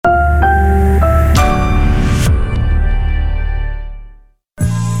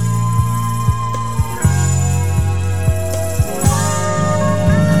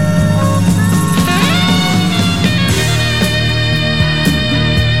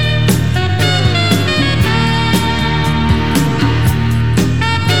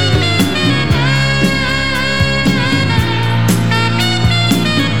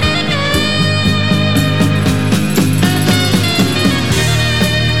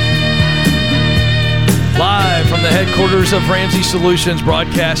headquarters of Ramsey Solutions,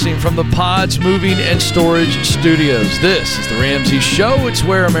 broadcasting from the Pods Moving and Storage Studios. This is the Ramsey Show. It's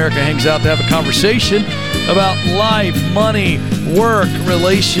where America hangs out to have a conversation about life, money, work,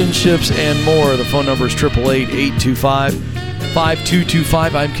 relationships, and more. The phone number is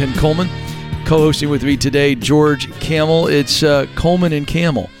 888-825-5225. I'm Ken Coleman. Co-hosting with me today, George Kamel. It's Coleman and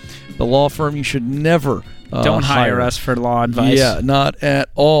Kamel, the law firm you should never don't hire us for law advice. Yeah, not at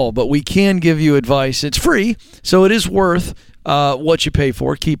all. But we can give you advice. It's free, so it is worth what you pay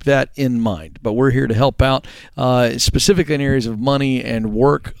for. Keep that in mind. But we're here to help out, specifically in areas of money and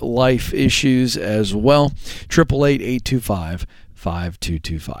work-life issues as well.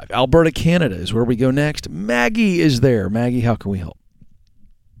 888-825-5225. Alberta, Canada is where we go next. Maggie is there. Maggie, how can we help?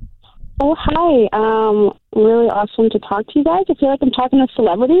 Oh, hi. Really awesome to talk to you guys. I feel like I'm talking to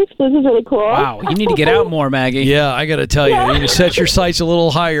celebrities. This is really cool. Wow, you need to get out more, Maggie. Yeah, I got to tell you, you need to set your sights a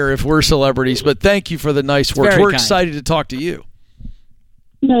little higher if we're celebrities. But thank you for the nice words. We're excited to talk to you.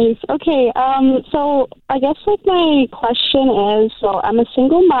 Nice. Okay. So I guess my question is, I'm a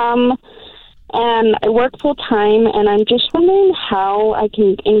single mom and I work full time, and I'm just wondering how I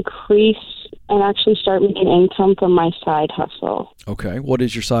can increase and actually start making income from my side hustle. Okay. What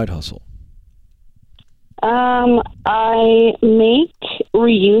is your side hustle? I make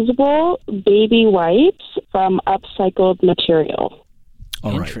reusable baby wipes from upcycled material.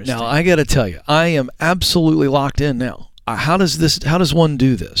 All right. Now, I got to tell you, I am absolutely locked in now. How does one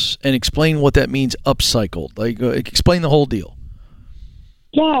do this? And explain what that means, upcycled. Like, explain the whole deal.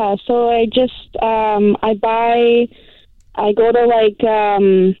 Yeah. So I just, I go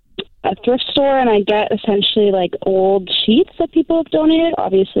to a thrift store, and I get essentially old sheets that people have donated,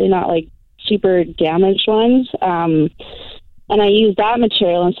 obviously not super damaged ones. And I use that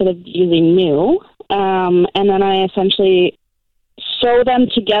material instead of using new. And then I essentially sew them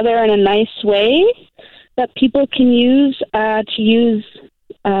together in a nice way that people can use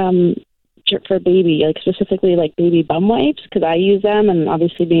for baby, specifically baby bum wipes, because I use them. And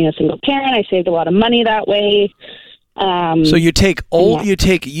obviously being a single parent, I saved a lot of money that way. So you take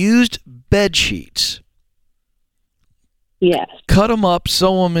used bed sheets, yes, cut them up,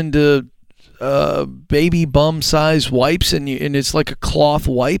 sew them into baby bum size wipes, and it's like a cloth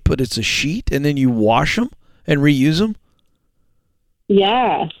wipe, but it's a sheet, and then you wash them and reuse them.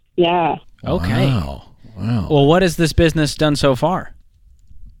 Yeah. Okay. Wow. Well, what has this business done so far?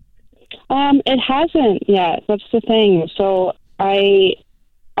 It hasn't yet. That's the thing. So I'm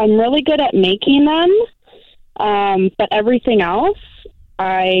really good at making them. But everything else,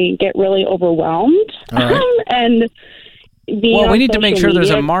 I get really overwhelmed. All right. And we need to make sure there's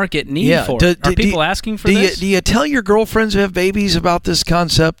a market need for it. Are people asking for this? Do you tell your girlfriends who have babies about this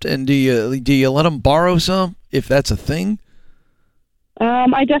concept, and do you let them borrow some, if that's a thing?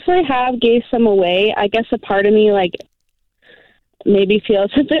 I definitely gave some away. I guess a part of me maybe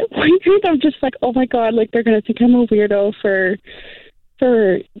feels a bit weird. I'm just oh my God, they're going to think I'm a weirdo for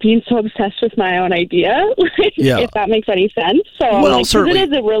being so obsessed with my own idea, if that makes any sense. So, certainly.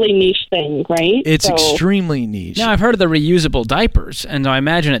 It is a really niche thing, right? It's extremely niche. Now, I've heard of the reusable diapers, and I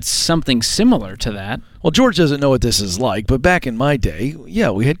imagine it's something similar to that. Well, George doesn't know what this is like, but back in my day,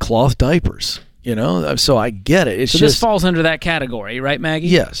 we had cloth diapers, so I get it. This falls under that category, right, Maggie?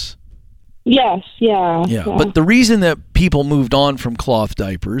 Yes. Yes, yeah. But the reason that people moved on from cloth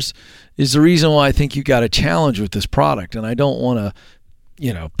diapers is the reason why I think you got a challenge with this product, and I don't want to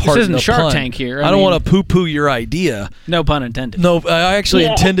this isn't Shark Tank here. I don't want to poo-poo your idea. No pun intended. No, I actually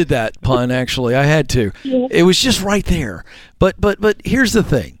intended that pun, actually. I had to. Yeah. It was just right there. But here's the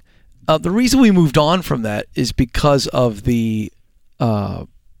thing. The reason we moved on from that is because of the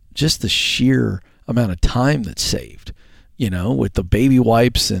just the sheer amount of time that's saved, with the baby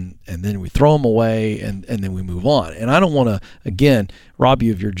wipes, and then we throw them away, and then we move on. And I don't want to, again, rob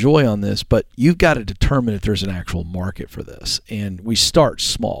you of your joy on this, but you've got to determine if there's an actual market for this. And we start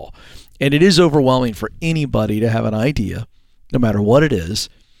small. And it is overwhelming for anybody to have an idea, no matter what it is,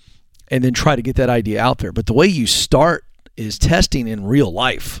 and then try to get that idea out there. But the way you start is testing in real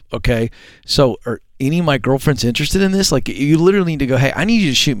life, okay? So are any of my girlfriends interested in this? You literally need to go, hey, I need you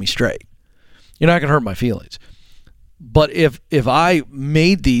to shoot me straight. You're not going to hurt my feelings. But if I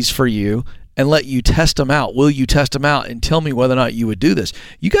made these for you and let you test them out, will you test them out and tell me whether or not you would do this?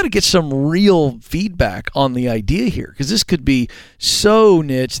 You got to get some real feedback on the idea here, because this could be so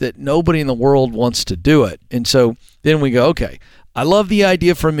niche that nobody in the world wants to do it. And so then we go, okay, I love the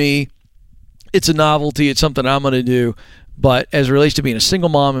idea for me. It's a novelty. It's something I'm going to do. But as it relates to being a single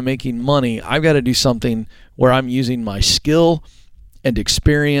mom and making money, I've got to do something where I'm using my skill and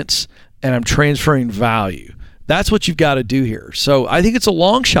experience, and I'm transferring value. That's what you've got to do here. So I think it's a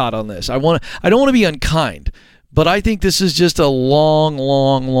long shot on this. I don't want to be unkind, But I think this is just a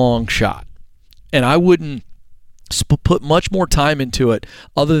long shot. And I wouldn't put much more time into it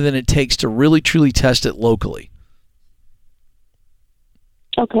other than it takes to really, truly test it locally.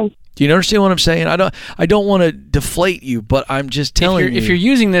 Okay. Do you understand what I'm saying? I don't want to deflate you, but I'm just telling you. If you're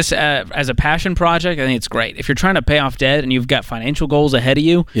using this as a passion project, I think it's great. If you're trying to pay off debt and you've got financial goals ahead of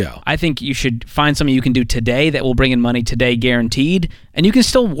you, I think you should find something you can do today that will bring in money today guaranteed, and you can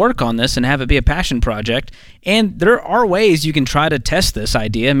still work on this and have it be a passion project. And there are ways you can try to test this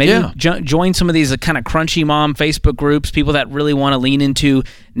idea. Maybe join some of these kind of crunchy mom Facebook groups, people that really want to lean into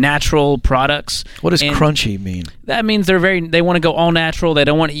natural products. What does crunchy mean? That means they want to go all natural. They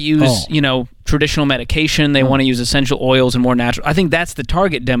don't want to use, traditional medication. They want to use essential oils and more natural. I think that's the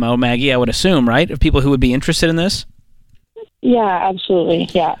target demo, Maggie, I would assume, right? Of people who would be interested in this? Yeah, absolutely.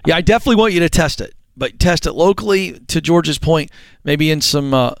 Yeah. Yeah, I definitely want you to test it. But test it locally, to George's point, maybe in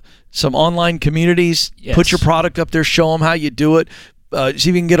some online communities. Yes. Put your product up there, show them how you do it. See if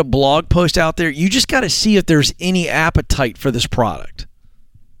you can get a blog post out there. You just got to see if there's any appetite for this product.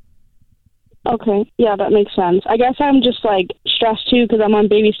 Okay. Yeah, that makes sense. I guess I'm just stressed too because I'm on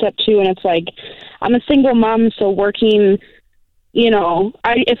baby step 2, and it's I'm a single mom, so working,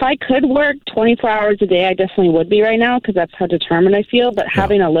 if I could work 24 hours a day, I definitely would be right now because that's how determined I feel. But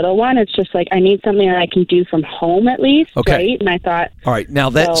having a little one, it's just I need something that I can do from home at least. Okay. Right? And I thought, all right,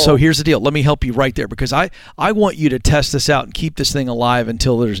 now so here's the deal. Let me help you right there because I want you to test this out and keep this thing alive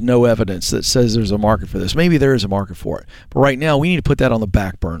until there's no evidence that says there's a market for this. Maybe there is a market for it, but right now we need to put that on the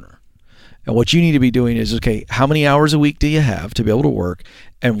back burner. And what you need to be doing is, okay, how many hours a week do you have to be able to work,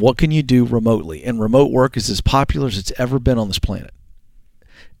 and what can you do remotely? And remote work is as popular as it's ever been on this planet.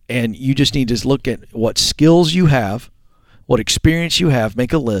 And you just need to look at what skills you have, what experience you have,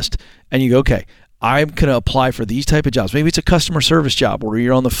 make a list, and you go, okay, I'm going to apply for these type of jobs. Maybe it's a customer service job where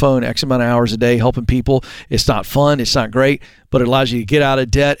you're on the phone X amount of hours a day helping people. It's not fun, it's not great, but it allows you to get out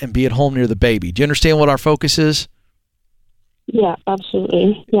of debt and be at home near the baby. Do you understand what our focus is? Yeah,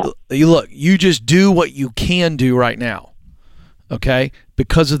 absolutely. Yeah. Look, you just do what you can do right now, okay?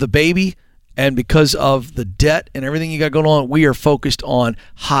 Because of the baby and because of the debt and everything you got going on, we are focused on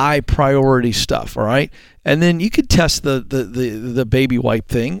high priority stuff, all right? And then you could test the baby wipe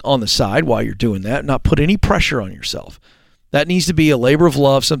thing on the side while you're doing that, not put any pressure on yourself. That needs to be a labor of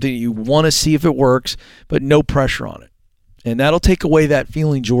love, something that you want to see if it works, but no pressure on it. And that'll take away that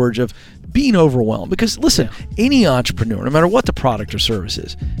feeling, George, of being overwhelmed. Because, listen, any entrepreneur, no matter what the product or service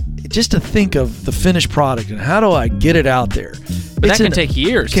is, just to think of the finished product and how do I get it out there. But that can take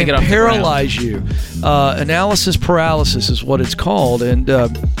years to get off the ground. Can paralyze you. Analysis paralysis is what it's called. And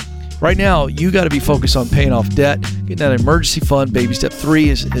right now, you got to be focused on paying off debt, getting that emergency fund. Baby step 3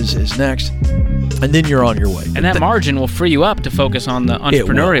 is next. And then you're on your way. And that margin will free you up to focus on the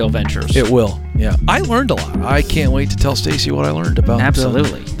entrepreneurial ventures. It will, yeah. I learned a lot. I can't wait to tell Stacy what I learned about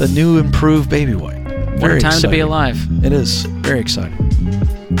the new improved baby wipe. What a time to be alive. It is. Very exciting.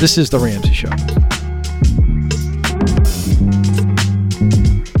 This is The Ramsey Show.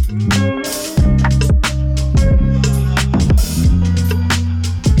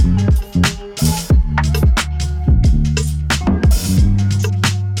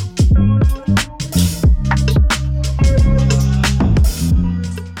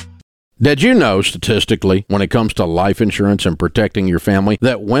 Did you know, statistically, when it comes to life insurance and protecting your family,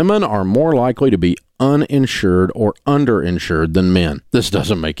 that women are more likely to be uninsured or underinsured than men? This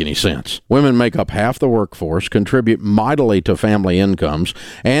doesn't make any sense. Women make up half the workforce, contribute mightily to family incomes,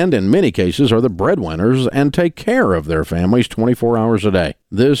 and in many cases are the breadwinners and take care of their families 24 hours a day.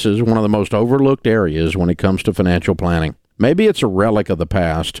 This is one of the most overlooked areas when it comes to financial planning. Maybe it's a relic of the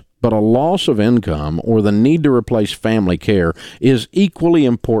past, but a loss of income or the need to replace family care is equally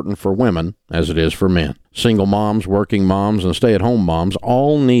important for women as it is for men. Single moms, working moms, and stay-at-home moms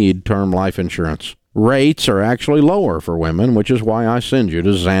all need term life insurance. Rates are actually lower for women, which is why I send you to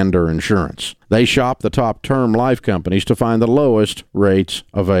Zander Insurance. They shop the top term life companies to find the lowest rates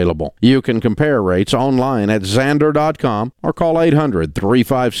available. You can compare rates online at Zander.com or call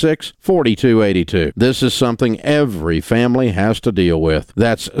 800-356-4282. This is something every family has to deal with.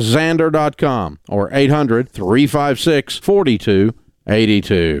 That's Zander.com or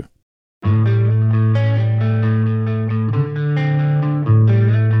 800-356-4282.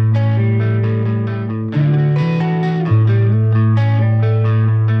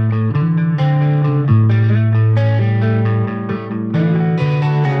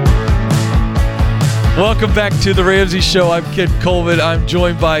 Welcome back to The Ramsey Show. I'm Ken Coleman. I'm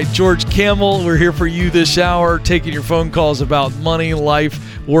joined by George Kamel. We're here for you this hour, taking your phone calls about money,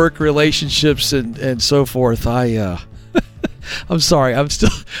 life, work, relationships, and so forth. I'm sorry.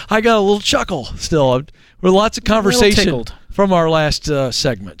 I got a little chuckle still. With lots of conversation from our last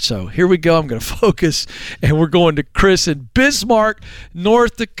segment. So here we go. I'm going to focus, and we're going to Chris in Bismarck,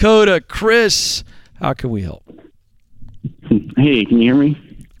 North Dakota. Chris, how can we help? Hey, can you hear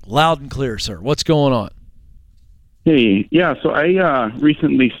me? Loud and clear, sir. What's going on? Hey, yeah, so I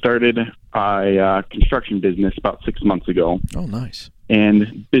recently started a construction business about 6 months ago. Oh, nice.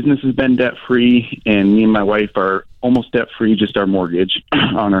 And business has been debt-free, and me and my wife are almost debt-free, just our mortgage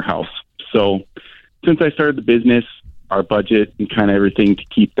on our house. So since I started the business, our budget and kind of everything to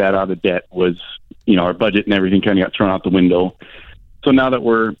keep that out of debt was, our budget and everything kind of got thrown out the window. So now that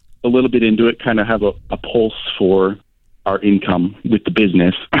we're a little bit into it, kind of have a pulse for our income with the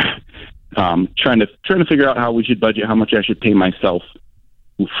business, trying to figure out how we should budget, how much I should pay myself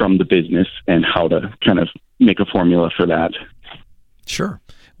from the business, and how to kind of make a formula for that. Sure.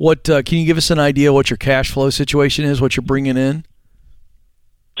 What can you give us an idea what your cash flow situation is, what you're bringing in?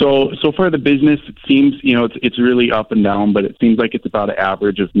 So far the business, it seems, it's really up and down, but it seems like it's about an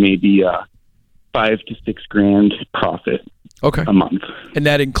average of maybe $5,000 to $6,000 profit a month. And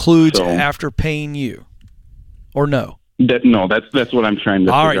that includes after paying you, or no? That's what I'm trying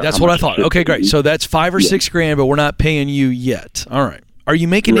to. All right, that's what I thought. Okay, great. So that's $5,000 or $6,000, but we're not paying you yet. All right. Are you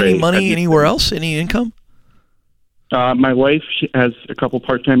making any money anywhere else? Any income? My wife has a couple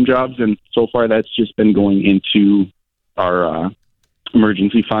part-time jobs, and so far that's just been going into our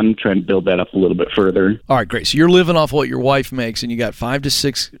emergency fund, trying to build that up a little bit further. All right, great. So you're living off what your wife makes, and you got $5,000 to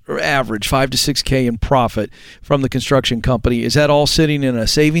 $6,000, or average $5,000 to $6,000 in profit from the construction company. Is that all sitting in a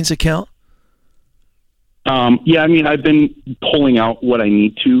savings account? Yeah, I mean, I've been pulling out what I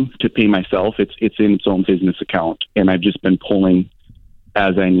need to pay myself. It's in its own business account, and I've just been pulling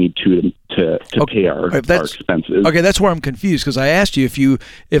as I need to pay our expenses. Okay, that's where I'm confused, because I asked you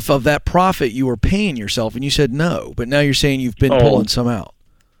if of that profit you were paying yourself, and you said no, but now you're saying you've been pulling some out.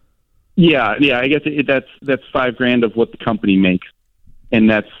 Yeah, I guess that's $5,000 of what the company makes, and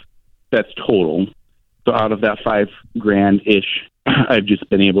that's total. So out of that $5,000-ish, I've just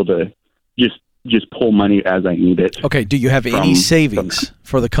been able to just pull money as I need it. Okay, do you have any savings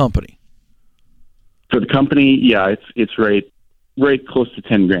for the company? For the company, yeah, it's right close to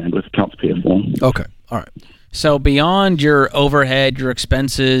 $10,000 with accounts payable. Okay, all right. So beyond your overhead, your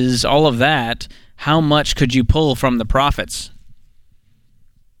expenses, all of that, how much could you pull from the profits?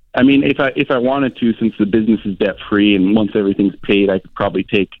 I mean, if I wanted to, since the business is debt free, and once everything's paid, I could probably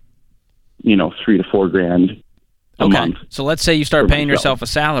take, $3,000 to $4,000 a month. So let's say you start paying yourself a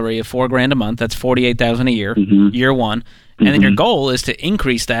salary of $4,000 a month. That's $48,000 a year, year one, and then your goal is to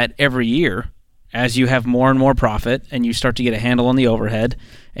increase that every year as you have more and more profit, and you start to get a handle on the overhead,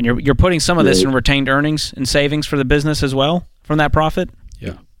 and you're putting some of this in retained earnings and savings for the business as well from that profit.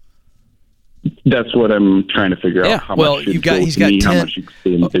 Yeah, that's what I'm trying to figure out. How much he's got 10. How much you can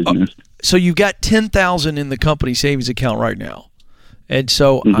stay in the business. So you've got $10,000 in the company savings account right now, and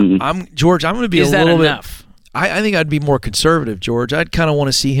so I'm George. I'm going to be is a little that enough? I think I'd be more conservative, George. I'd kind of want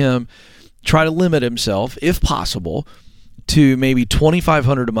to see him try to limit himself, if possible, to maybe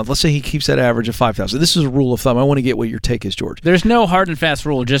 $2,500 a month. Let's say he keeps that average of $5,000. This is a rule of thumb. I want to get what your take is, George. There's no hard and fast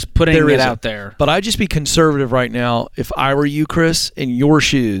rule, just putting it out there. But I'd just be conservative right now if I were you, Chris, in your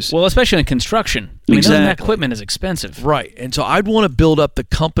shoes. Well, especially in construction. I mean, that equipment is expensive. Right. And so I'd want to build up the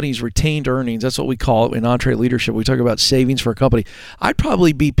company's retained earnings. That's what we call it in Entre Leadership. We talk about savings for a company. I'd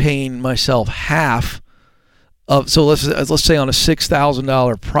probably be paying myself half of, so let's say on a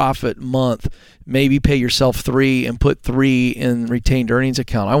 $6,000 profit month, maybe pay yourself $3,000 and put $3,000 in retained earnings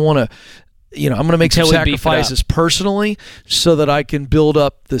account. I want to, I'm going to make some sacrifices personally so that I can build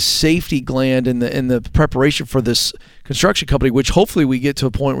up the safety gland in the preparation for this construction company, which hopefully we get to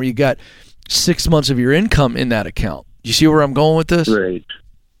a point where you got 6 months of your income in that account. You see where I'm going with this? Right.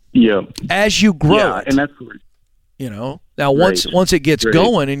 Yeah. As you grow, yeah, and that's now once it gets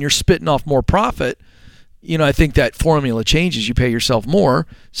going and you're spitting off more profit, I think that formula changes. You pay yourself more,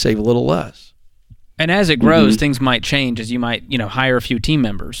 save a little less. And as it grows, things might change as you might, hire a few team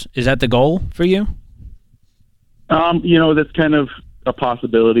members. Is that the goal for you? That's kind of a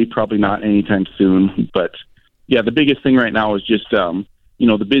possibility, probably not anytime soon. But yeah, the biggest thing right now is just,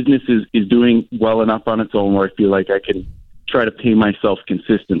 the business is doing well enough on its own where I feel like I can try to pay myself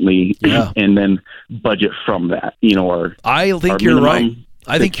consistently and then budget from that, or I think you're right.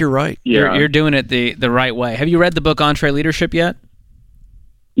 I think you're right. Yeah. You're doing it the right way. Have you read the book Entre Leadership yet?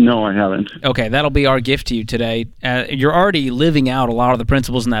 No, I haven't. Okay, that'll be our gift to you today. You're already living out a lot of the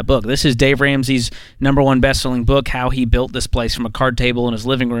principles in that book. This is Dave Ramsey's #1 best-selling book, how he built this place from a card table in his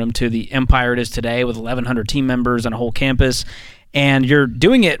living room to the empire it is today with 1,100 team members and a whole campus. And you're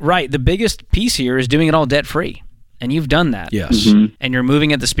doing it right. The biggest piece here is doing it all debt-free. And you've done that. Yes. And you're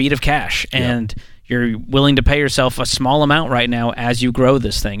moving at the speed of cash. And you're willing to pay yourself a small amount right now as you grow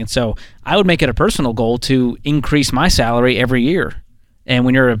this thing. And so I would make it a personal goal to increase my salary every year. And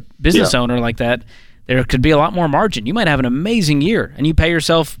when you're a business owner like that, there could be a lot more margin. You might have an amazing year and you pay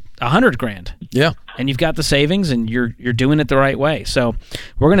yourself $100,000. Yeah. And you've got the savings and you're doing it the right way. So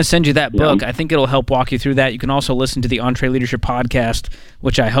we're going to send you that book. I think it'll help walk you through that. You can also listen to the EntreLeadership podcast,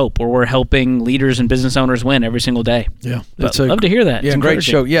 which I hope, where we're helping leaders and business owners win every single day. Yeah. But love to hear that. Yeah, great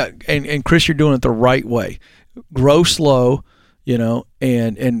show. Yeah. And Chris, you're doing it the right way. Grow slow,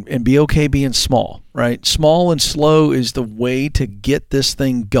 and be okay being small, right? Small and slow is the way to get this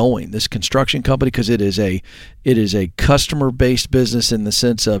thing going, this construction company, because it is a customer-based business in the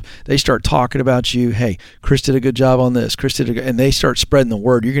sense of they start talking about you. Hey, Chris did a good job on this. And they start spreading the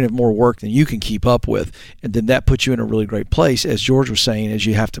word. You're going to have more work than you can keep up with. And then that puts you in a really great place, as George was saying, as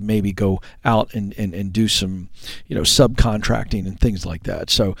you have to maybe go out and do some, subcontracting and things like that.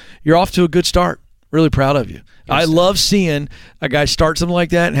 So you're off to a good start. Really proud of you. I love seeing a guy start something like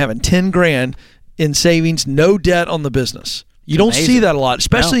that and having $10,000 in savings, no debt on the business. You don't see that a lot,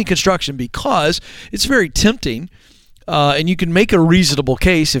 especially in construction, because it's very tempting. And you can make a reasonable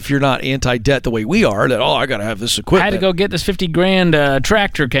case if you're not anti-debt the way we are, that, I got to have this equipment. I had to go get this $50,000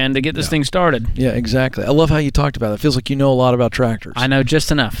 tractor, Ken, to get this thing started. Yeah, exactly. I love how you talked about it. It feels like you know a lot about tractors. I know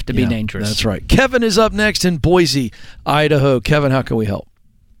just enough to be dangerous. That's right. Kevin is up next in Boise, Idaho. Kevin, how can we help?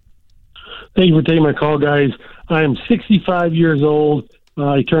 Thank you for taking my call, guys. I am 65 years old.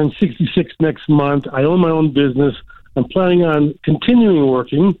 I turn 66 next month. I own my own business. I'm planning on continuing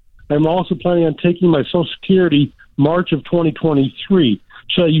working. I'm also planning on taking my Social Security March of 2023.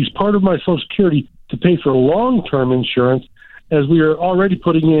 Should I use part of my Social Security to pay for long-term insurance, as we are already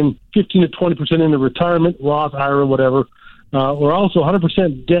putting in 15 to 20% into retirement, Roth, IRA, whatever. We're also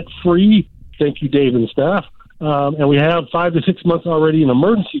 100% debt-free. Thank you, Dave and staff. And we have 5 to 6 months already in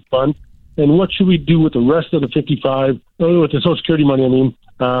emergency fund. And what should we do with the rest of the with the Social Security money,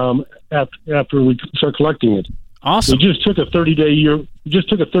 after we start collecting it? Awesome. We just took a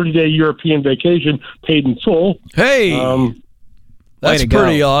 30-day European vacation, paid in full. Hey, that's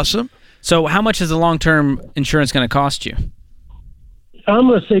pretty awesome. So how much is the long-term insurance going to cost you? I'm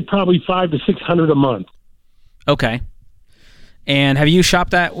going to say probably $500 to $600 a month. Okay. And have you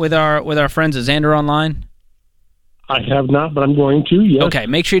shopped that with our friends at Xander Online? I have not, but I'm going to, yes. Okay,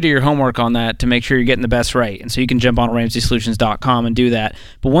 make sure you do your homework on that to make sure you're getting the best rate. And so you can jump on RamseySolutions.com and do that.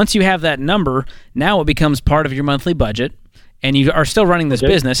 But once you have that number, now it becomes part of your monthly budget, and you are still running this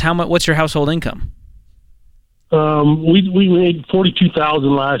business. What's your household income? We made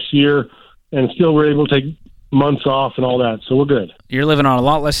 $42,000 last year, and still were able to take months off and all that, so we're good. You're living on a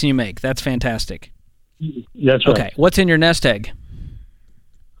lot less than you make. That's fantastic. That's right. Okay, what's in your nest egg?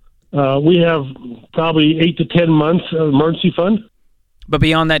 We have probably 8 to 10 months of emergency fund. But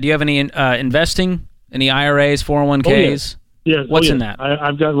beyond that, do you have any investing? Any IRAs, 401ks? Yeah. What's in that?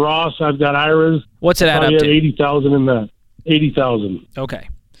 I've got Roths. I've got IRAs. What's it add up to? $80,000 in that. $80,000. Okay.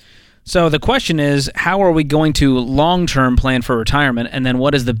 So the question is, how are we going to long-term plan for retirement, and then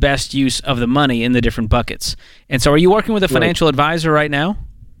what is the best use of the money in the different buckets? And so are you working with a financial advisor right now?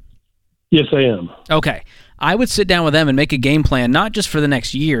 Yes, I am. Okay. I would sit down with them and make a game plan, not just for the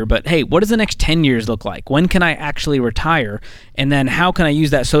next year, but, hey, what does the next 10 years look like? When can I actually retire? And then how can I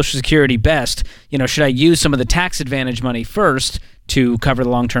use that Social Security best? Should I use some of the tax advantage money first to cover the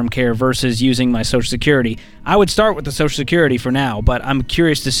long-term care versus using my Social Security? I would start with the Social Security for now, but I'm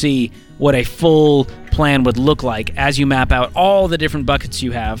curious to see what a full plan would look like as you map out all the different buckets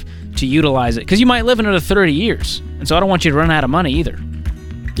you have to utilize it. Because you might live another 30 years, and so I don't want you to run out of money either.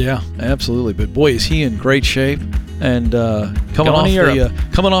 Yeah, absolutely. But boy, is he in great shape, and coming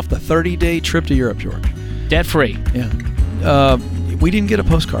off the 30-day trip to Europe, George. Debt free. Yeah. We didn't get a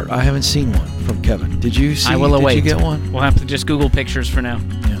postcard. I haven't seen one from Kevin. Did you see? I will await. Did you get one? We'll have to just Google pictures for now.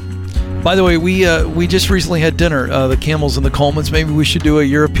 Yeah. By the way, we just recently had dinner. The Camels and the Colemans. Maybe we should do a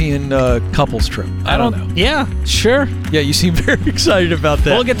European couples trip. I don't know. Yeah, sure. Yeah, you seem very excited about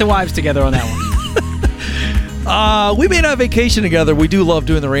that. We'll get the wives together on that one. We may not vacation together. We do love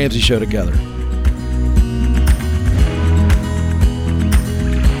doing the Ramsey Show together.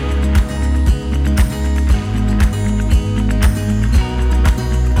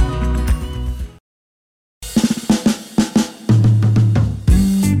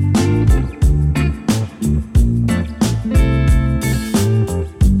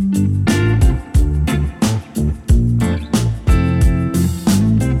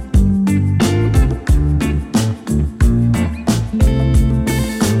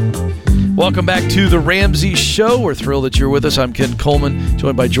 Welcome back to the Ramsey Show. We're thrilled that you're with us. I'm Ken Coleman,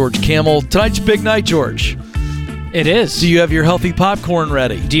 joined by George Kamel. Tonight's big night, George. It is. Do you have your healthy popcorn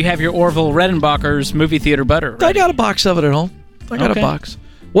ready? Do you have your Orville Redenbacher's movie theater butter ready? I got a box of it at home. I got a box.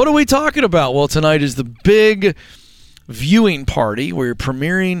 What are we talking about? Well, tonight is the big viewing party. We're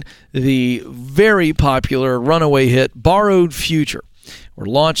premiering the very popular runaway hit, Borrowed Future. We're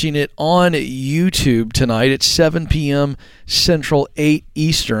launching it on YouTube tonight at 7 p.m. Central, 8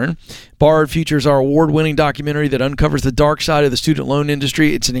 Eastern. Borrowed Future is our award-winning documentary that uncovers the dark side of the student loan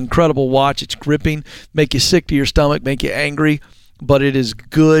industry. It's an incredible watch. It's gripping, make you sick to your stomach, make you angry, but it is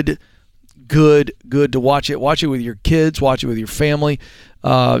good to watch it. Watch it with your kids. Watch it with your family.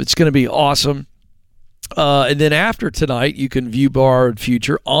 It's going to be awesome. And then after tonight, you can view Borrowed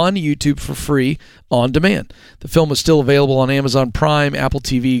Future on YouTube for free on demand. The film is still available on Amazon Prime, Apple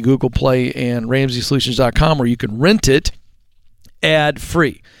TV, Google Play, and RamseySolutions.com, where you can rent it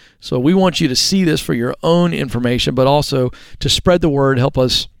ad-free. So we want you to see this for your own information, but also to spread the word, help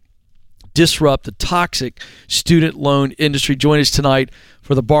us disrupt the toxic student loan industry. Join us tonight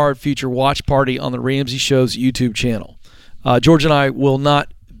for the Borrowed Future watch party on the Ramsey Show's YouTube channel. George and I will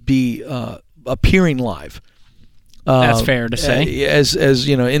not be appearing live. That's fair to say. As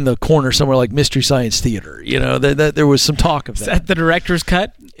you know, in the corner somewhere like Mystery Science Theater. You know, that there was some talk of that. Is that the director's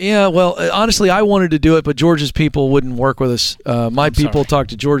cut? Yeah, well, honestly, I wanted to do it, but George's people wouldn't work with us. My people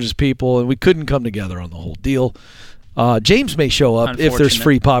talked to George's people, and we couldn't come together on the whole deal. James may show up if there's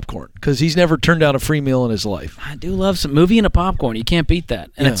free popcorn, because he's never turned down a free meal in his life. I do love some movie and a popcorn. You can't beat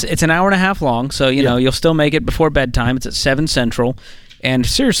that. And it's an hour and a half long, so you know you'll still make it before bedtime. It's at 7 Central. And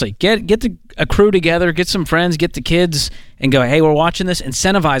seriously, get a crew together, get some friends, get the kids, and go, hey, we're watching this.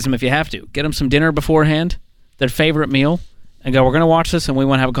 Incentivize them if you have to. Get them some dinner beforehand, their favorite meal, and go, we're going to watch this, and we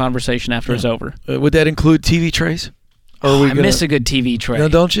want to have a conversation after it's over. Would that include TV trays? I miss a good TV tray. No,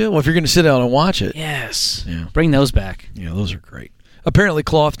 don't you? Well, if you're going to sit down and watch it. Yes. Yeah. Bring those back. Yeah, those are great. Apparently,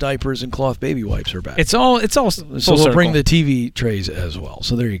 cloth diapers and cloth baby wipes are back. It's all so we'll circle. Bring the TV trays as well.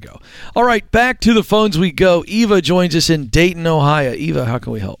 So there you go. All right, back to the phones we go. Eva joins us in Dayton, Ohio. Eva, how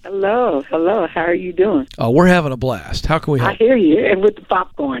can we help? Hello. How are you doing? We're having a blast. How can we help? I hear you, and with the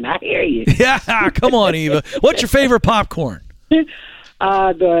popcorn, I hear you. Yeah, come on, Eva. What's your favorite popcorn? The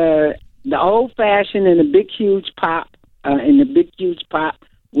old fashioned in the big huge pot,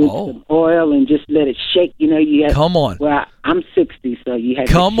 with some oil and just let it shake. You know, you have. Come on. Well, I'm 60, so you have.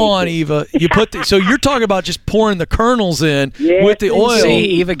 Come on, Eva. You put so you're talking about just pouring the kernels in with the oil. See,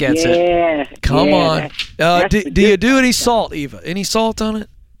 Eva gets it. Come on. Do you do any salt, Eva? Any salt on it?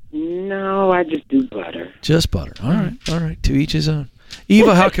 No, I just do butter. Just butter. All right. To each his own.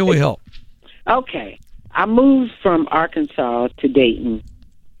 Eva, how can we help? Okay, I moved from Arkansas to Dayton.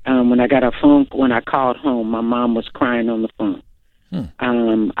 When I called home, my mom was crying on the phone.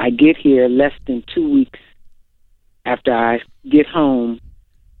 I get here less than 2 weeks after I get home.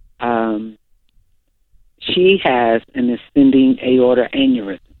 She has an ascending aorta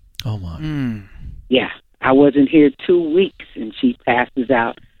aneurysm. Oh, my. Yeah. I wasn't here 2 weeks, and she passes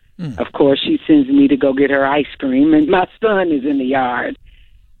out. Of course, she sends me to go get her ice cream, and my son is in the yard.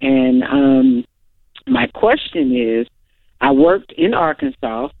 And my question is, I worked in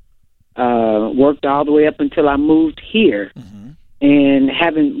Arkansas, worked all the way up until I moved here. And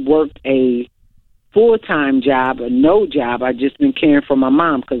haven't worked a full-time job or no job. I've just been caring for my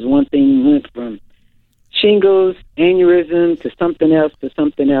mom, because one thing went from shingles, aneurysm, to something else,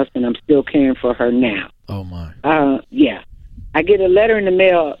 and I'm still caring for her now. Oh, my. Yeah. I get a letter in the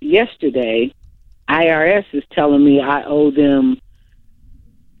mail yesterday. IRS is telling me I owe them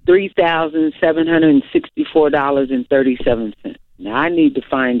 $3,764.37. Now, I need to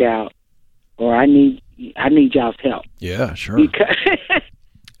find out, or I need y'all's help. Yeah, sure. Because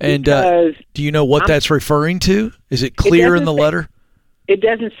do you know what that's referring to? Is it clear in the letter? It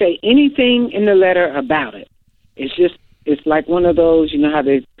doesn't say anything in the letter about it. It's like one of those, you know how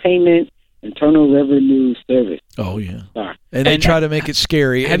the payment, Internal Revenue Service. Oh, yeah. And they try to make it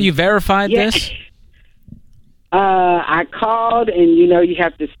scary. Have you verified this? I called, and you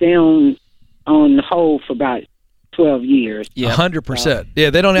have to stay on hold for about 12 years. 100%.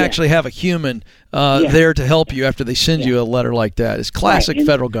 They don't actually have a human there to help you after they send you a letter like that. It's classic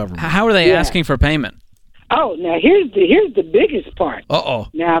federal government. How are they asking for payment? Oh, now here's the biggest part.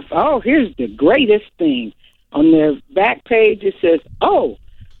 Now, here's the greatest thing. On their back page, it says,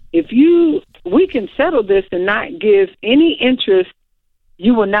 we can settle this and not give any interest.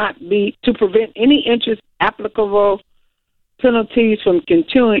 You will not be, to prevent any interest applicable penalties from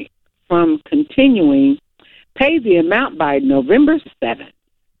continuing. Pay the amount by November 7th.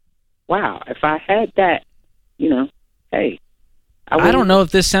 Wow, if I had that, hey. I don't know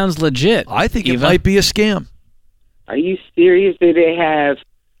if this sounds legit. I think it might be a scam. Are you serious? Do they have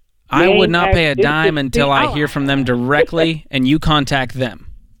I would not pay a dime until I hear from them directly and you contact them.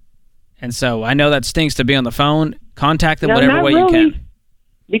 And so I know that stinks to be on the phone. Contact them whatever way you can.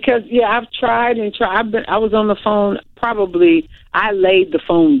 Because, I've tried and tried. I was on the phone I laid the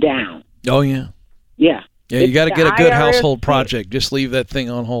phone down. Oh, yeah. Yeah. Yeah, you got to get a good household project. Just leave that thing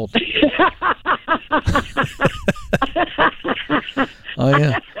on hold. Oh,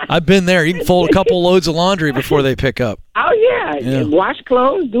 yeah. I've been there. You can fold a couple loads of laundry before they pick up. Oh, yeah. Wash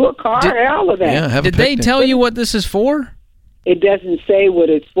clothes, do a car, all of that. Yeah, Did they tell you what this is for? It doesn't say what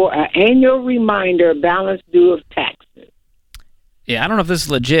it's for. An annual reminder, balance due of taxes. Yeah, I don't know if this is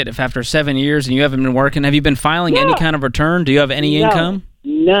legit. If after 7 years and you haven't been working, have you been filing any kind of return? Do you have any income?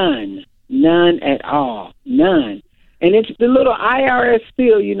 None at all. None. And it's the little IRS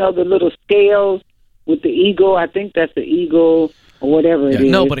seal, the little scales with the eagle. I think that's the eagle or whatever it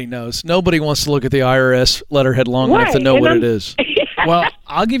is. Nobody knows. Nobody wants to look at the IRS letterhead long enough to know what it is. Well,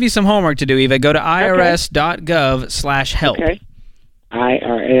 I'll give you some homework to do, Eva. Go to irs.gov/help. Okay.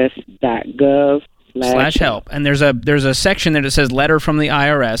 irs.gov/help. And there's a section there that says letter from the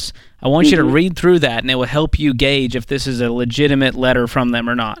IRS. I want you to read through that, and it will help you gauge if this is a legitimate letter from them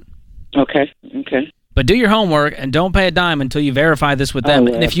or not. Okay. But do your homework and don't pay a dime until you verify this with them.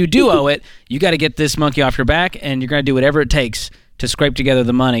 And if you do owe it, you got to get this monkey off your back, and you're going to do whatever it takes to scrape together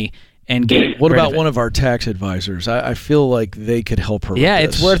the money and get What about one of our tax advisors? I feel like they could help her with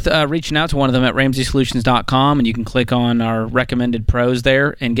this. It's worth reaching out to one of them at RamseySolutions.com, and you can click on our recommended pros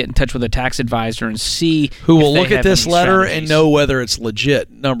there and get in touch with a tax advisor and see who will look at this letter and know whether it's legit,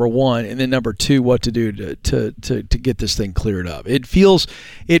 number one, and then number two, what to do to get this thing cleared up. It feels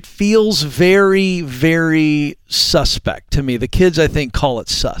very, very suspect to me. The kids, I think, call it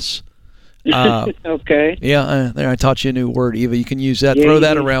sus. Okay. Yeah, there I taught you a new word, Eva. You can use that. Throw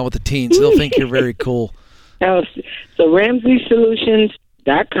that around with the teens. They'll think you're very cool. So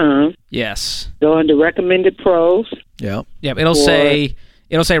RamseySolutions.com. Yes. Go under recommended pros. Yeah. Yep. It'll say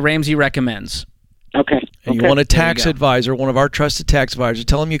Ramsey recommends. Okay. And you want a tax advisor, one of our trusted tax advisors.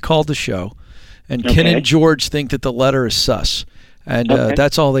 Tell them you called the show, and Ken and George think that the letter is sus, and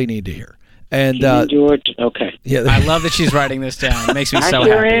that's all they need to hear. And George, okay. Yeah, I love that she's writing this down. It makes me so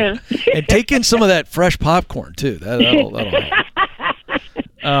sure happy. Am. And take in some of that fresh popcorn too. That'll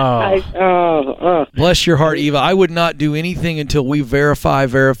help. Bless your heart, Eva. I would not do anything until we verify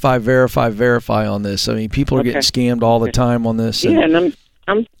on this. I mean, people are getting scammed all the time on this. And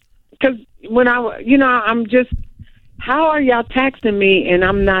I'm because when I'm just, how are y'all taxing me and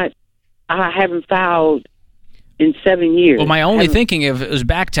I haven't filed in 7 years. Well, my only thinking of it was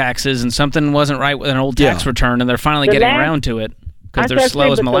back taxes and something wasn't right with an old tax return, and they're finally getting around to it because they're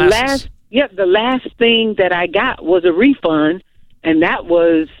slow as molasses. The last thing that I got was a refund, and that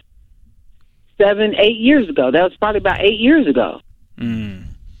was 7-8 years ago. That was probably about 8 years ago.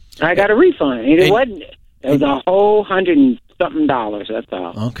 I got a refund, and it was a whole $100 and something. That's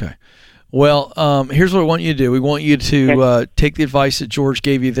all. Okay. Well, here's what we want you to do. We want you to take the advice that George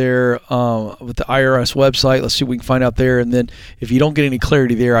gave you there with the IRS website. Let's see what we can find out there. And then if you don't get any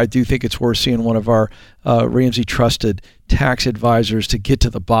clarity there, I do think it's worth seeing one of our Ramsey trusted tax advisors to get to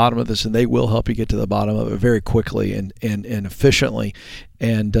the bottom of this, and they will help you get to the bottom of it very quickly and efficiently.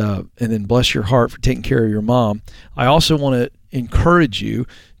 And then bless your heart for taking care of your mom. I also want to encourage you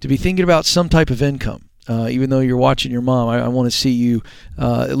to be thinking about some type of income. Even though you're watching your mom, I want to see you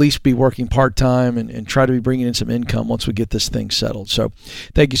at least be working part-time and try to be bringing in some income once we get this thing settled. So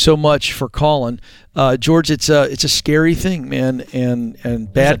thank you so much for calling. George, it's a scary thing, man,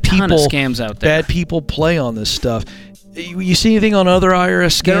 and bad people, ton of scams out there. Bad people play on this stuff. You see anything on other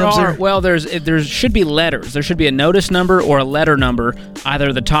IRS scams there? Well, there should be letters. There should be a notice number or a letter number,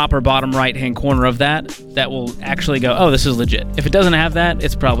 either the top or bottom right-hand corner of that will actually go, oh, this is legit. If it doesn't have that,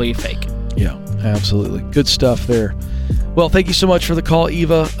 it's probably fake. Yeah, absolutely. Good stuff there. Well, thank you so much for the call,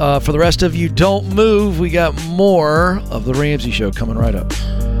 Eva. For the rest of you, don't move. We got more of The Ramsey Show coming right up.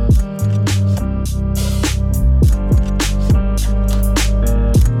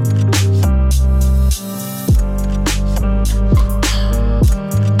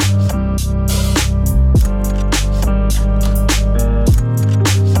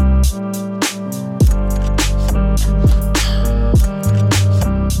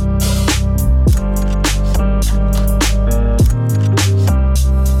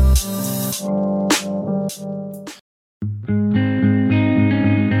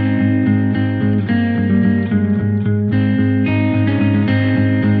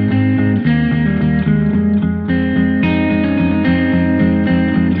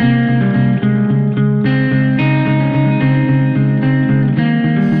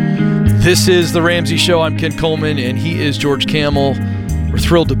 This is The Ramsey Show. I'm Ken Coleman, and he is George Kamel. We're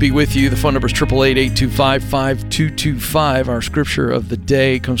thrilled to be with you. The phone number is 888-825-5225. Our scripture of the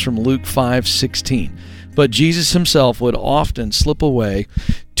day comes from Luke 5:16. But Jesus himself would often slip away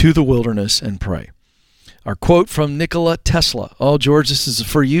to the wilderness and pray. Our quote from Nikola Tesla. Oh, George, this is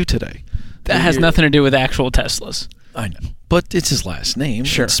for you today. That has nothing to do with actual Teslas. I know, but it's his last name.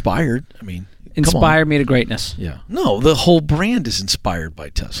 Sure. Inspired. I mean, inspired me to greatness. Yeah. No, the whole brand is inspired by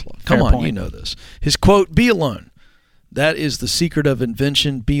Tesla. Come Fair on, point. you know this. His quote, be alone. That is the secret of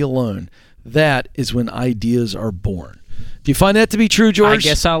invention. Be alone. That is when ideas are born. Do you find that to be true, George? I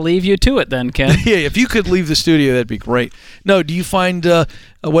guess I'll leave you to it then, Ken. Yeah, if you could leave the studio, that'd be great. No, do you find,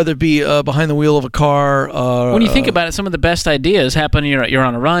 whether it be behind the wheel of a car... when you think about it, some of the best ideas happen. You're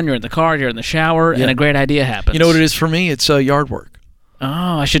on a run, you're in the car, you're in the shower, and a great idea happens. You know what it is for me? It's yard work. Oh,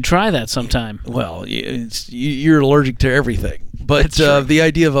 I should try that sometime. Well, you're allergic to everything. But the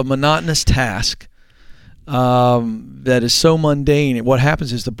idea of a monotonous task that is so mundane, what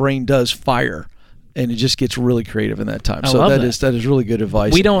happens is the brain does fire, and it just gets really creative in that time. That is really good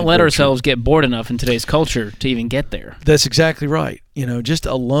advice. We don't let ourselves get bored enough in today's culture to even get there. That's exactly right. Just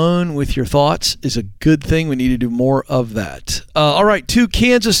alone with your thoughts is a good thing. We need to do more of that. All right, to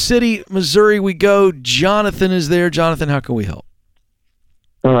Kansas City, Missouri we go. Jonathan is there. Jonathan, how can we help?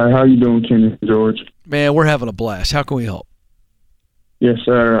 All right, how you doing, Kenny and George? Man, we're having a blast. How can we help? Yes,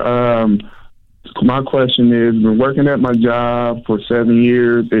 sir. My question is, been working at my job for 7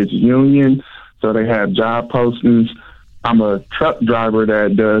 years. It's union, so they have job postings. I'm a truck driver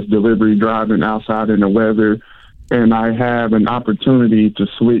that does delivery driving outside in the weather, and I have an opportunity to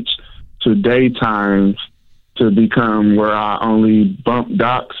switch to daytimes to become where I only bump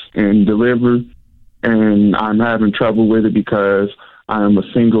docks and deliver, and I'm having trouble with it because I am a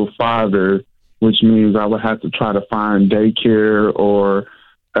single father, which means I would have to try to find daycare or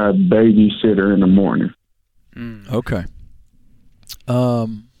a babysitter in the morning. Okay.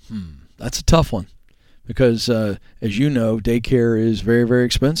 That's a tough one because, as you know, daycare is very, very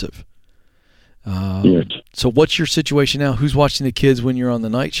expensive. Yes. So what's your situation now? Who's watching the kids when you're on the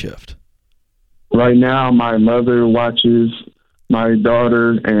night shift? Right now, my mother watches my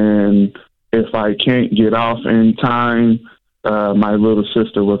daughter, and if I can't get off in time, my little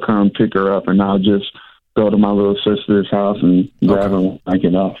sister will come pick her up, and I'll just go to my little sister's house and grab her when I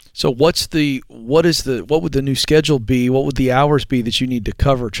get off. So what would the new schedule be? What would the hours be that you need to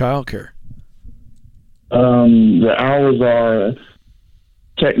cover childcare? The hours are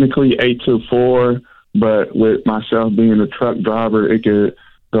technically 8 to 4, but with myself being a truck driver, it could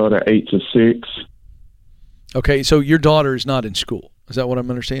go to 8 to 6. Okay, so your daughter is not in school. Is that what I'm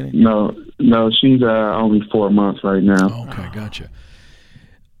understanding? No, she's only 4 months right now. Okay, gotcha.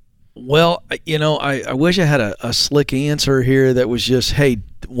 Well, I wish I had a slick answer here that was just, hey,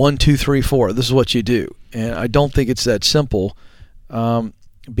 1, 2, 3, 4. This is what you do, and I don't think it's that simple,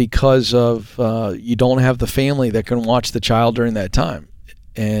 because of you don't have the family that can watch the child during that time,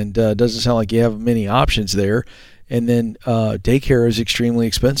 and it doesn't sound like you have many options there. And then daycare is extremely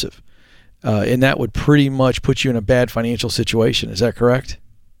expensive, and that would pretty much put you in a bad financial situation. Is that correct?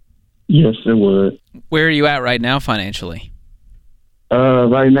 Yes, it would. Where are you at right now financially?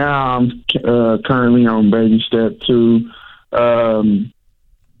 Right now, I'm currently on baby step 2.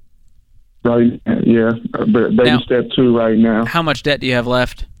 Baby step 2 right now. How much debt do you have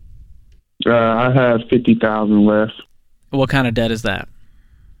left? I have $50,000 left. What kind of debt is that?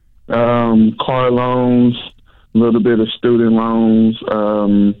 Car loans, a little bit of student loans,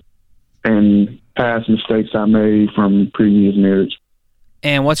 and past mistakes I made from previous marriage.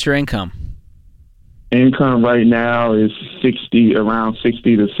 And what's your income? Income right now is around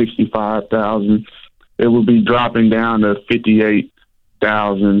 60 to 65,000. It will be dropping down to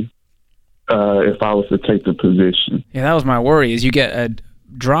 58,000 if I was to take the position. Yeah, that was my worry. Is you get a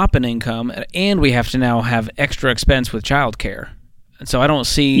drop in income, and we have to now have extra expense with childcare. And so I don't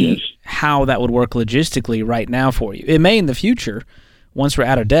see how that would work logistically right now for you. It may in the future, once we're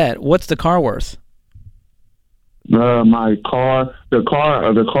out of debt. What's the car worth? My car, the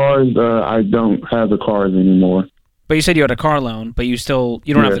cars, I don't have the cars anymore. But you said you had a car loan, but you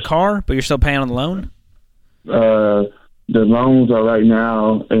don't have the car, but you're still paying on the loan? The loans are right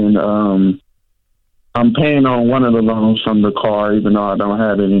now, and I'm paying on one of the loans from the car, even though I don't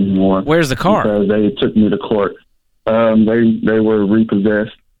have it anymore. Where's the car? Because they took me to court. They were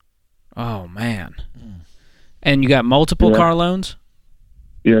repossessed. Oh, man. And you got multiple car loans?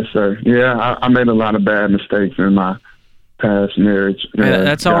 Yes, sir. Yeah, I made a lot of bad mistakes in my past marriage.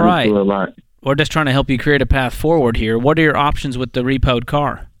 That's all right. We're just trying to help you create a path forward here. What are your options with the repoed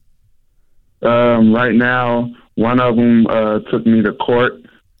car? Right now, one of them took me to court.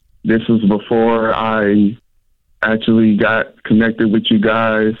 This was before I actually got connected with you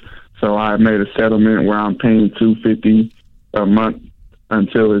guys. So I made a settlement where I'm paying $250 a month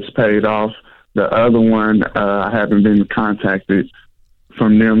until it's paid off. The other one, I haven't been contacted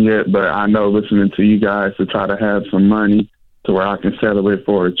from them yet, but I know listening to you guys to try to have some money to where I can settle it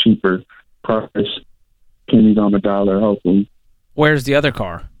for a cheaper price. Pennies on the dollar, hopefully. Where's the other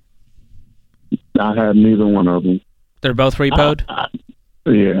car? I have neither one of them. They're both repoed?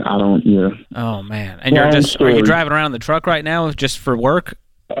 Yeah, I don't, yeah. Oh, man. And are you driving around in the truck right now just for work?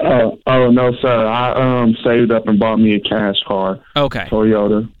 Oh, no, sir. I saved up and bought me a cash car. Okay.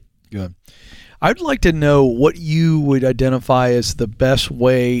 Toyota. Good. I'd like to know what you would identify as the best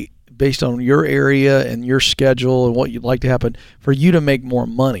way, based on your area and your schedule and what you'd like to happen, for you to make more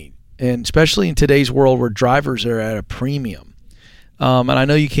money. And especially in today's world where drivers are at a premium. And I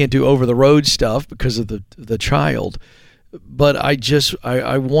know you can't do over-the-road stuff because of the child, but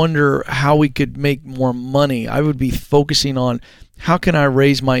I wonder how we could make more money. I would be focusing on how can I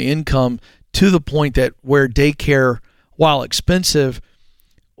raise my income to the point that where daycare, while expensive,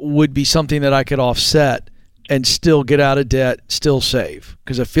 would be something that I could offset and still get out of debt, still save.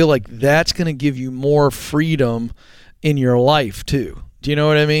 Because I feel like that's going to give you more freedom in your life too. Do you know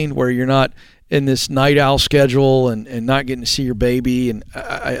what I mean? Where you're not in this night owl schedule and not getting to see your baby. And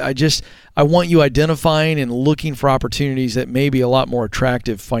I want you identifying and looking for opportunities that may be a lot more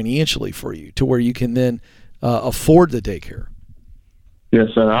attractive financially for you to where you can then afford the daycare. Yes,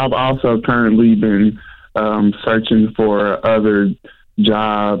 sir. I've also currently been searching for other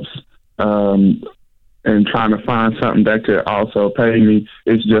jobs and trying to find something that could also pay me.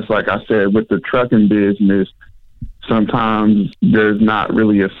 It's just like I said, with the trucking business, sometimes there's not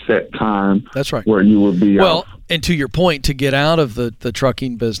really a set time. That's right. Where you will be off. And to your point, to get out of the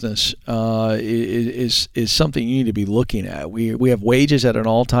trucking business is something you need to be looking at. We have wages at an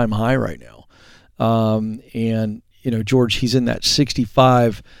all-time high right now. And, George, he's in that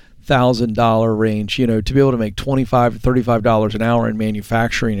 $65,000 range. To be able to make $25 to $35 an hour in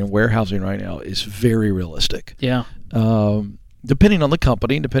manufacturing and warehousing right now is very realistic. Yeah. Depending on the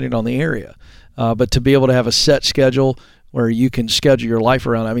company, depending on the area. But to be able to have a set schedule where you can schedule your life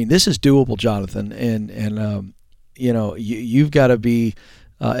around, I mean, this is doable, Jonathan. And you've got to be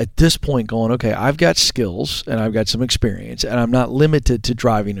at this point going, okay, I've got skills and I've got some experience and I'm not limited to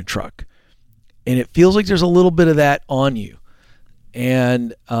driving a truck. And it feels like there's a little bit of that on you.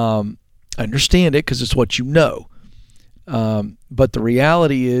 And I understand it because it's what you know. But the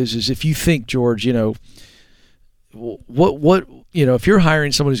reality is if you think, George, if you're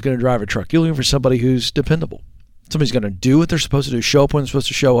hiring someone who's going to drive a truck, you're looking for somebody who's dependable. Somebody's going to do what they're supposed to do, show up when they're supposed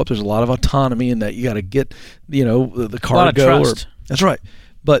to show up. There's a lot of autonomy in that. You got to get, the car to go. That's right.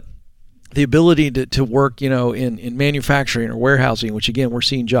 But the ability to work, in manufacturing or warehousing, which again, we're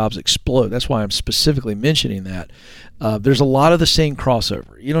seeing jobs explode. That's why I'm specifically mentioning that. There's a lot of the same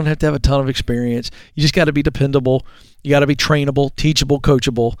crossover. You don't have to have a ton of experience. You just got to be dependable. You got to be trainable, teachable,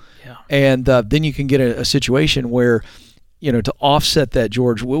 coachable. Yeah. And then you can get a situation where, to offset that,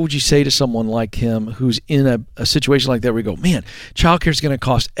 George, what would you say to someone like him who's in a situation like that where you go, man, childcare is going to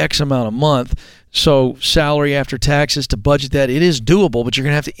cost X amount a month, so salary after taxes to budget that, it is doable, but you're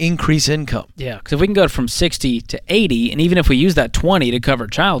going to have to increase income. Yeah, because if we can go from 60 to 80, and even if we use that 20 to cover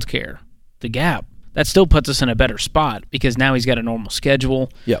childcare, the gap, that still puts us in a better spot because now he's got a normal schedule.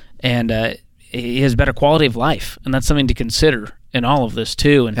 Yep. And he has better quality of life, and that's something to consider in all of this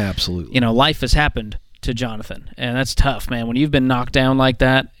too. And absolutely, life has happened to Jonathan, and that's tough, man. When you've been knocked down like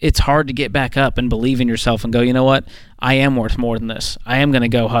that, it's hard to get back up and believe in yourself and go, you know what, I am worth more than this. I am going to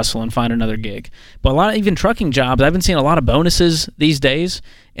go hustle and find another gig. But a lot of even trucking jobs, I've been seeing a lot of bonuses these days,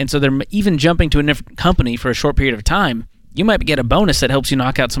 and so they're even jumping to a different company for a short period of time. You might get a bonus that helps you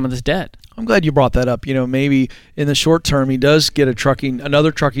knock out some of this debt. I'm glad you brought that up. Maybe in the short term, he does get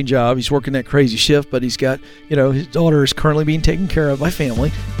another trucking job. He's working that crazy shift, but he's got, his daughter is currently being taken care of by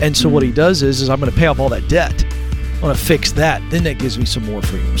family. And so what he does is I'm going to pay off all that debt. I want to fix that. Then that gives me some more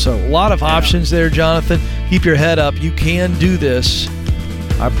freedom. So a lot of options there, Jonathan. Keep your head up. You can do this.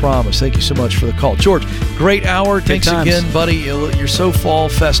 I promise. Thank you so much for the call. George, great hour. Thanks again, buddy. You're so fall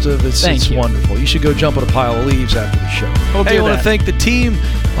festive. It's wonderful. You should go jump on a pile of leaves after the show. Hey, I want to thank the team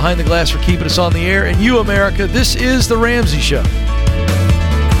behind the glass for keeping us on the air. And you, America, this is The Ramsey Show.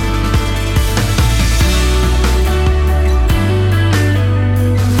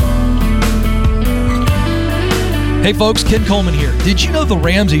 Hey folks, Ken Coleman here. Did you know The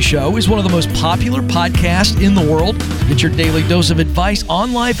Ramsey Show is one of the most popular podcasts in the world? To get your daily dose of advice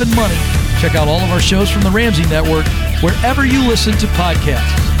on life and money, check out all of our shows from The Ramsey Network wherever you listen to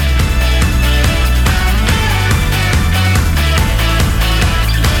podcasts.